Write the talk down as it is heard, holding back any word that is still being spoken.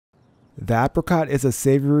The apricot is a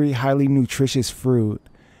savory, highly nutritious fruit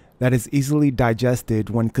that is easily digested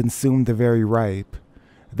when consumed very ripe.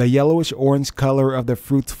 The yellowish-orange color of the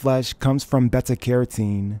fruit's flesh comes from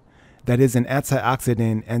beta-carotene, that is an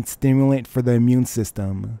antioxidant and stimulant for the immune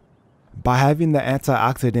system. By having the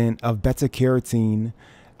antioxidant of beta-carotene,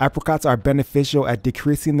 apricots are beneficial at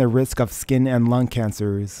decreasing the risk of skin and lung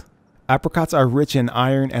cancers. Apricots are rich in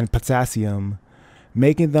iron and potassium,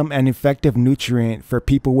 making them an effective nutrient for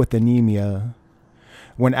people with anemia.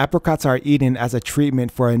 When apricots are eaten as a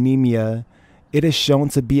treatment for anemia, it is shown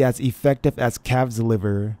to be as effective as calf's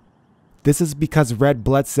liver. This is because red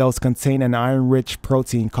blood cells contain an iron-rich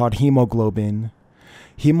protein called hemoglobin.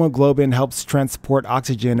 Hemoglobin helps transport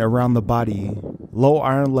oxygen around the body. Low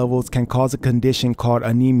iron levels can cause a condition called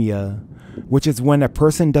anemia, which is when a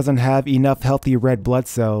person doesn't have enough healthy red blood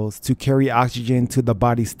cells to carry oxygen to the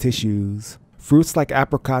body's tissues. Fruits like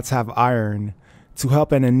apricots have iron to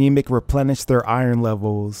help an anemic replenish their iron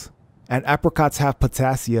levels, and apricots have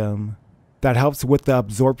potassium that helps with the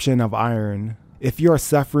absorption of iron. If you are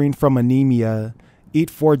suffering from anemia, eat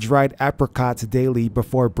 4 dried apricots daily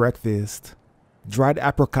before breakfast. Dried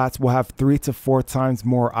apricots will have 3 to 4 times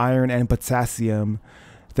more iron and potassium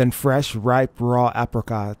than fresh, ripe, raw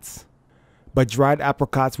apricots. But dried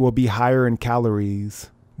apricots will be higher in calories.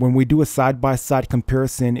 When we do a side-by-side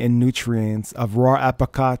comparison in nutrients of raw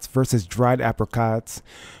apricots versus dried apricots,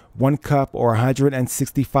 1 cup or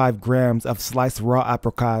 165 grams of sliced raw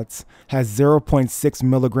apricots has 0.6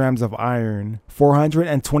 milligrams of iron,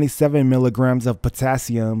 427 milligrams of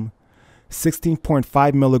potassium,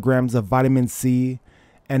 16.5 milligrams of vitamin C,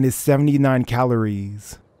 and is 79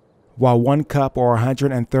 calories. While 1 cup or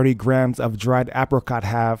 130 grams of dried apricot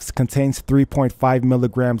halves contains 3.5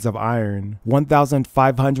 milligrams of iron,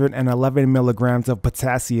 1,511 milligrams of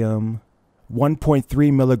potassium,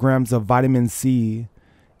 1.3 milligrams of vitamin C,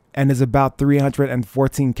 and is about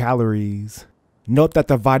 314 calories. Note that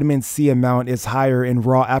the vitamin C amount is higher in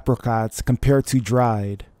raw apricots compared to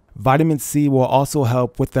dried. Vitamin C will also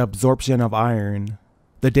help with the absorption of iron.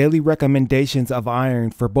 The daily recommendations of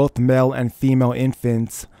iron for both male and female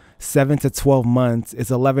infants 7 to 12 months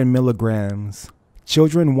is 11 milligrams.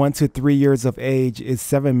 Children 1 to 3 years of age is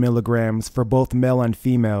 7 milligrams for both male and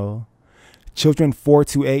female. Children 4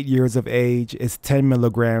 to 8 years of age is 10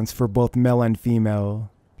 milligrams for both male and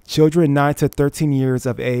female. Children 9 to 13 years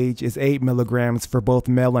of age is 8 milligrams for both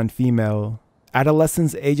male and female.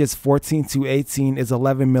 Adolescents ages 14 to 18 is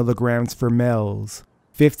 11 milligrams for males,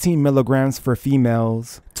 15 milligrams for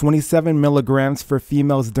females, 27 milligrams for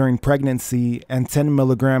females during pregnancy, and 10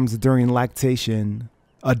 milligrams during lactation.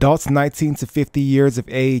 Adults 19 to 50 years of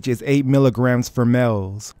age is 8 milligrams for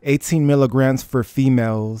males, 18 milligrams for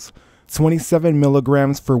females, 27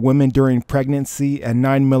 milligrams for women during pregnancy, and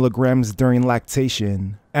 9 milligrams during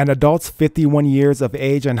lactation. And adults 51 years of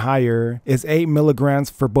age and higher is 8 milligrams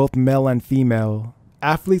for both male and female.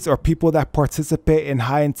 Athletes or people that participate in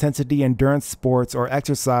high-intensity endurance sports or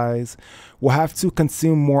exercise will have to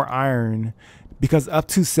consume more iron because up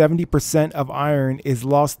to 70% of iron is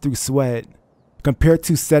lost through sweat compared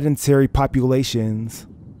to sedentary populations.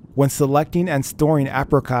 When selecting and storing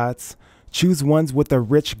apricots, choose ones with a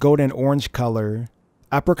rich golden orange color.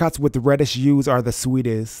 Apricots with reddish hues are the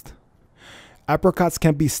sweetest. Apricots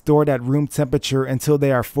can be stored at room temperature until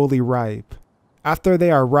they are fully ripe. After they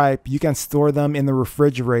are ripe, you can store them in the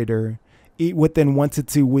refrigerator. Eat within 1 to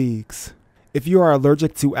 2 weeks. If you are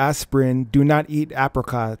allergic to aspirin, do not eat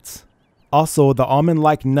apricots. Also, the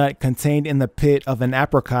almond-like nut contained in the pit of an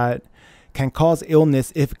apricot can cause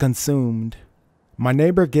illness if consumed. My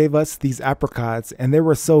neighbor gave us these apricots and they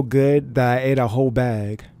were so good that I ate a whole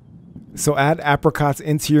bag. So add apricots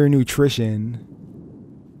into your nutrition.